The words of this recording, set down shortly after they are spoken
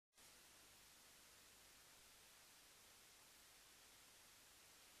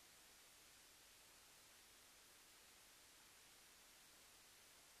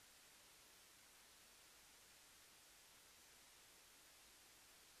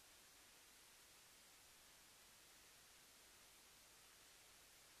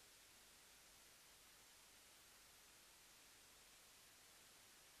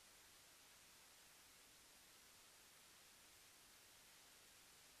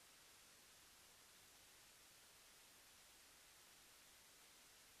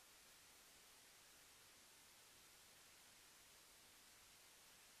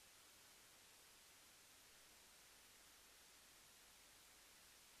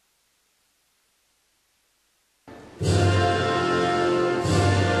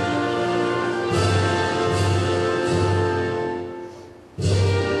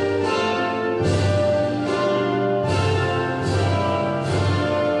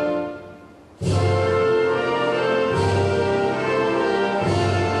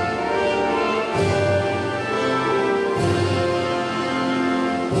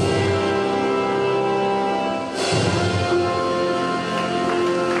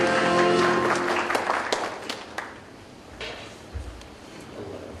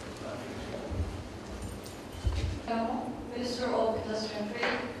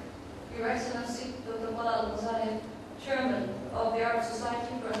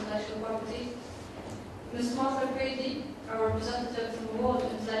Society for Intellectual Property, Ms. Martha Brady, our representative from the World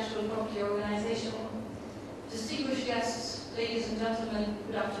Intellectual Property Organization, distinguished guests, ladies and gentlemen,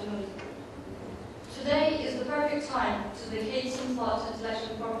 good afternoon. Today is the perfect time to dedicate some thought to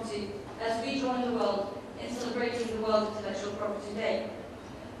intellectual property as we join the world in celebrating the World Intellectual Property Day.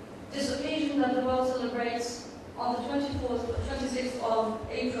 This occasion that the world celebrates on the 26th of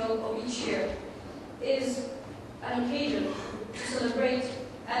April of each year is an occasion to celebrate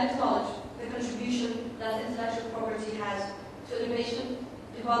and acknowledge the contribution that intellectual property has to innovation,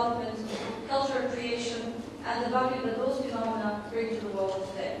 development, cultural creation, and the value that those phenomena bring to the world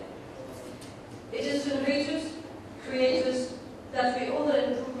today. It is to innovators, creators, that we owe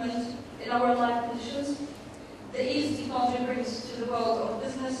the improvement in our life conditions, the ease technology brings to the world of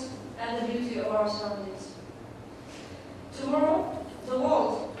business, and the beauty of our surroundings. Tomorrow, the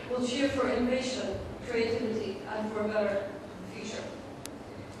world will cheer for innovation, creativity, and for a better future.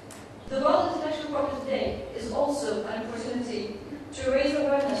 The World Intellectual Property Day is also an opportunity to raise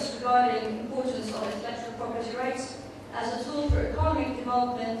awareness regarding the importance of intellectual property rights as a tool for economic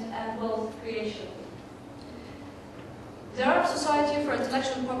development and wealth creation. The Arab Society for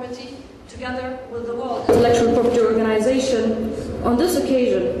Intellectual Property, together with the World Intellectual Property Organization, on this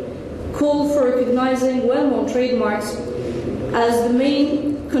occasion, call for recognizing well-known trademarks as the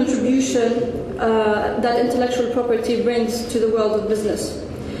main contribution that intellectual property brings to the world of business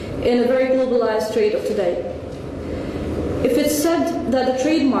in a very globalized trade of today. If it's said that the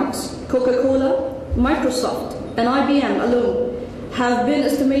trademarks Coca-Cola, Microsoft, and IBM alone have been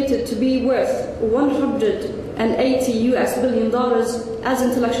estimated to be worth $180 billion as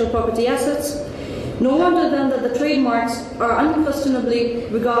intellectual property assets, no wonder then that the trademarks are unquestionably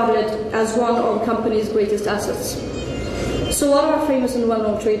regarded as one of a company's greatest assets. So what are famous and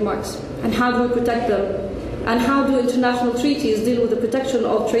well-known trademarks, and how do we protect them? And how do international treaties deal with the protection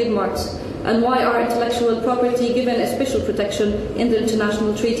of trademarks? And why are intellectual property given a special protection in the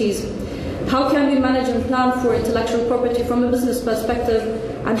international treaties? How can we manage and plan for intellectual property from a business perspective?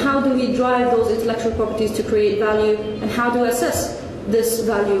 And how do we drive those intellectual properties to create value? And how do we assess this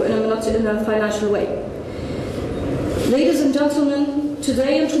value in a financial way? Ladies and gentlemen,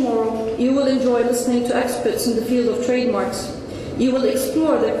 today and tomorrow, you will enjoy listening to experts in the field of trademarks. You will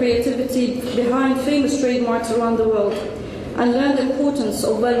explore the creativity behind famous trademarks around the world and learn the importance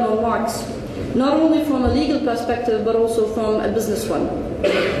of well-known marks, not only from a legal perspective, but also from a business one.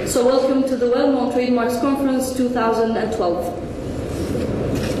 So welcome to the Well-Known Trademarks Conference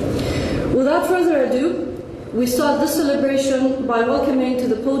 2012. Without further ado, we start this celebration by welcoming to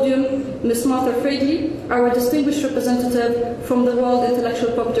the podium Ms. Martha Brady, our distinguished representative from the World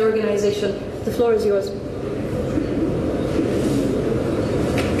Intellectual Property Organization. The floor is yours.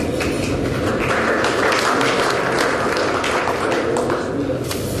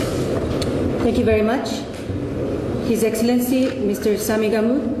 Thank you very much. His Excellency, Mr. Sami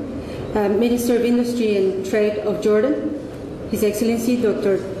Gammoud, Minister of Industry and Trade of Jordan, His Excellency,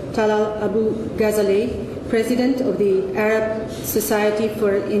 Dr. Talal Abu-Ghazaleh, President of the Arab Society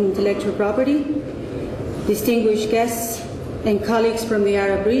for Intellectual Property, distinguished guests and colleagues from the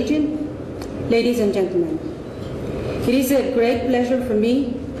Arab region, ladies and gentlemen. It is a great pleasure for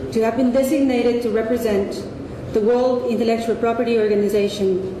me to have been designated to represent the World Intellectual Property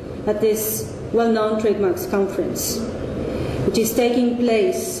Organization at this Well-Known Trademarks Conference, which is taking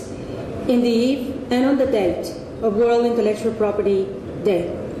place in the eve and on the date of World Intellectual Property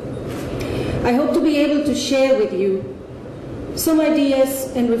Day. I hope to be able to share with you some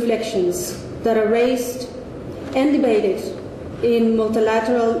ideas and reflections that are raised and debated in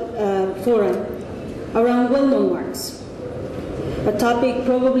multilateral fora around well-known marks, a topic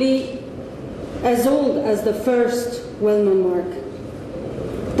probably as old as the first well-known mark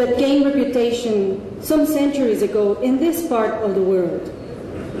that gained reputation some centuries ago in this part of the world.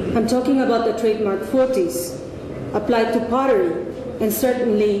 I'm talking about the trademark forties applied to pottery, and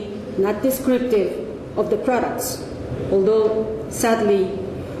certainly not descriptive of the products, although sadly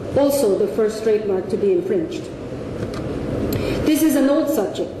also the first trademark to be infringed. This is an old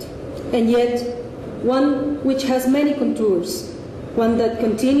subject, and yet one which has many contours, one that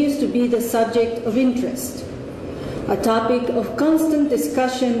continues to be the subject of interest, a topic of constant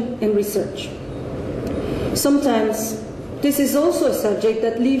discussion and research. Sometimes this is also a subject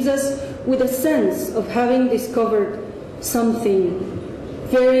that leaves us with a sense of having discovered something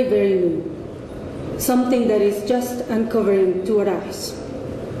very, very new, something that is just uncovering to our eyes.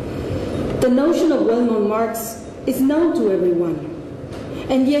 The notion of well-known marks is known to everyone,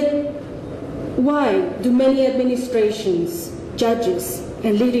 and yet why do many administrations, judges,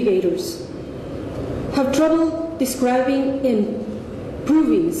 and litigators have trouble describing in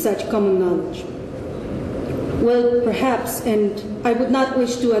proving such common knowledge? Well, perhaps, and I would not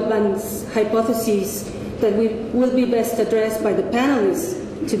wish to advance hypotheses that will be best addressed by the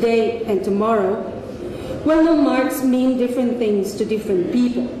panelists today and tomorrow, well-known marks mean different things to different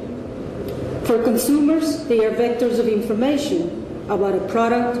people. For consumers, they are vectors of information about a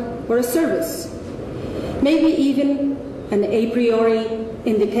product or a service, maybe even an a priori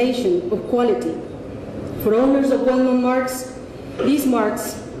indication of quality. For owners of well-known marks, these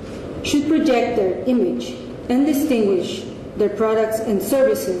marks should project their image and distinguish their products and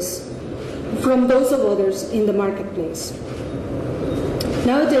services from those of others in the marketplace.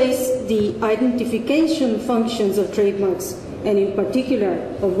 Nowadays, the identification functions of trademarks, and in particular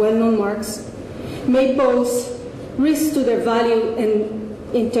of well-known marks, may pose risks to their value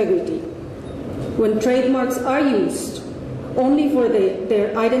and integrity. When trademarks are used only for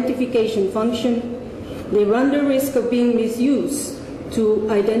their identification function, they run the risk of being misused to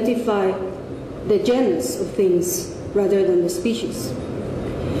identify the genus of things rather than the species.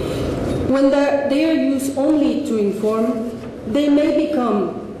 When they are used only to inform, they may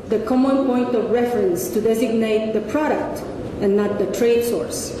become the common point of reference to designate the product and not the trade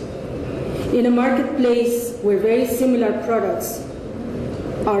source. In a marketplace where very similar products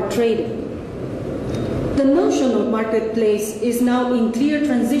are traded, the notion of marketplace is now in clear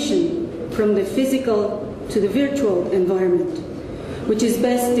transition from the physical to the virtual environment, which is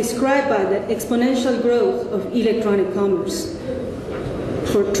best described by the exponential growth of electronic commerce.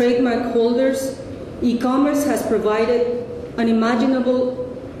 For trademark holders, e-commerce has provided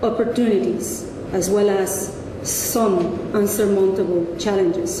unimaginable opportunities as well as some unsurmountable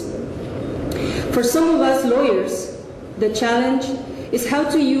challenges. For some of us lawyers, the challenge is how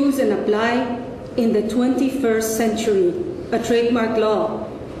to use and apply in the 21st century a trademark law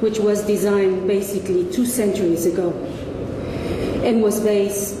which was designed basically 2 centuries ago and was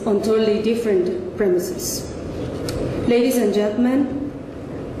based on totally different premises. Ladies and gentlemen,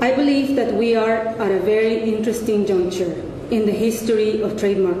 I believe that we are at a very interesting juncture in the history of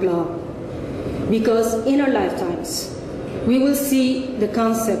trademark law, because in our lifetimes, we will see the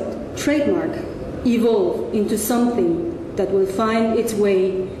concept trademark evolve into something that will find its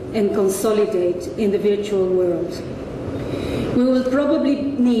way and consolidate in the virtual world. We will probably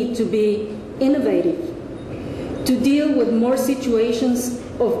need to be innovative to deal with more situations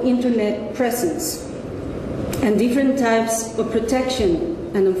of internet presence and different types of protection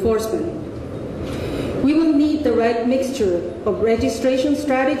and enforcement. We will need the right mixture of registration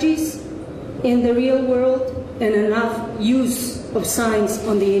strategies in the real world and enough use of science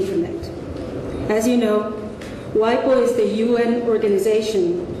on the internet. As you know, WIPO is the UN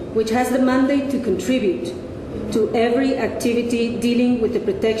organization which has the mandate to contribute to every activity dealing with the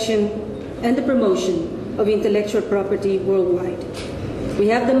protection and the promotion of intellectual property worldwide. We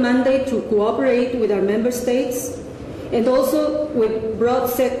have the mandate to cooperate with our member states and also with broad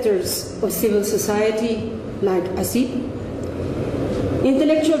sectors of civil society like ASIP.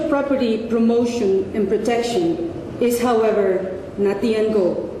 Intellectual property promotion and protection is, however, not the end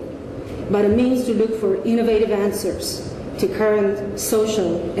goal, but a means to look for innovative answers to current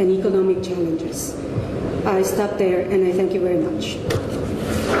social and economic challenges. I stop there and I thank you very much.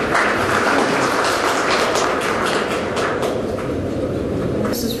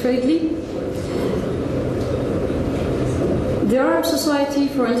 Mrs. Fradley. The Arab Society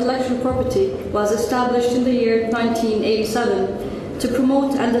for Intellectual Property was established in the year 1987 to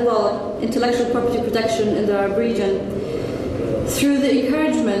promote and develop intellectual property protection in the Arab region through the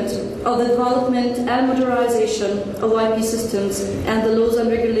encouragement of the development and modernization of IP systems and the laws and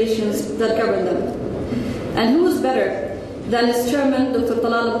regulations that govern them. And who is better than its chairman, Dr.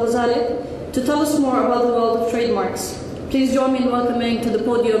 Talal Abu-Ghazaleh, to tell us more about the world of trademarks. Please join me in welcoming to the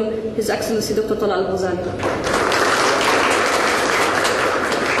podium His Excellency Dr. Talal Abu-Ghazaleh.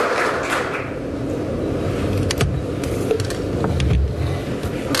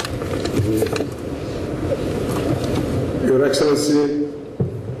 Your Excellency,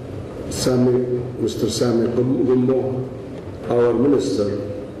 Mr. Sami Gummo, our Minister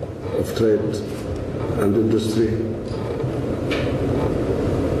of Trade and Industry,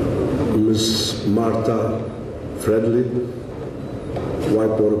 Ms. Marta Fradley,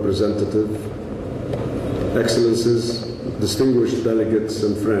 WIPO representative, Excellencies, distinguished delegates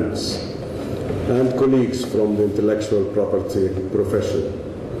and friends, and colleagues from the intellectual property profession.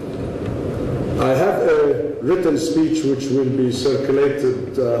 I have a written speech which will be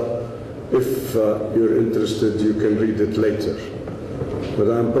circulated. If you're interested, you can read it later. But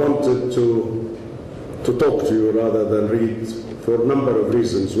I'm prompted to talk to you rather than read for a number of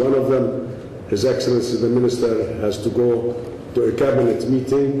reasons. One of them, His Excellency the Minister has to go to a cabinet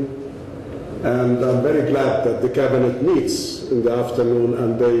meeting, and I'm very glad that the cabinet meets in the afternoon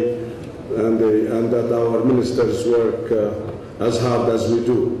and that our ministers work as hard as we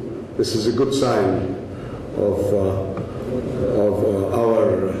do. This is a good sign of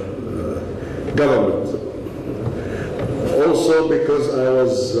our government. Also because I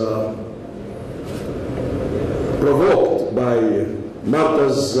was provoked by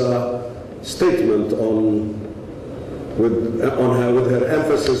Marta's statement with her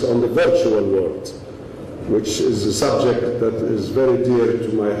emphasis on the virtual world, which is a subject that is very dear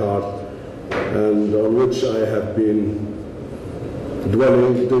to my heart and on which I have been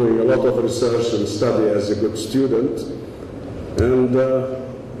dwelling, doing a lot of research and study as a good student. And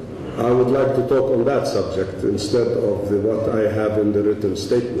I would like to talk on that subject instead of what I have in the written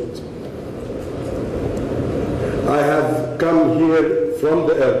statement. I have come here from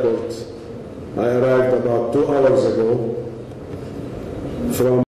the airport. I arrived about 2 hours ago from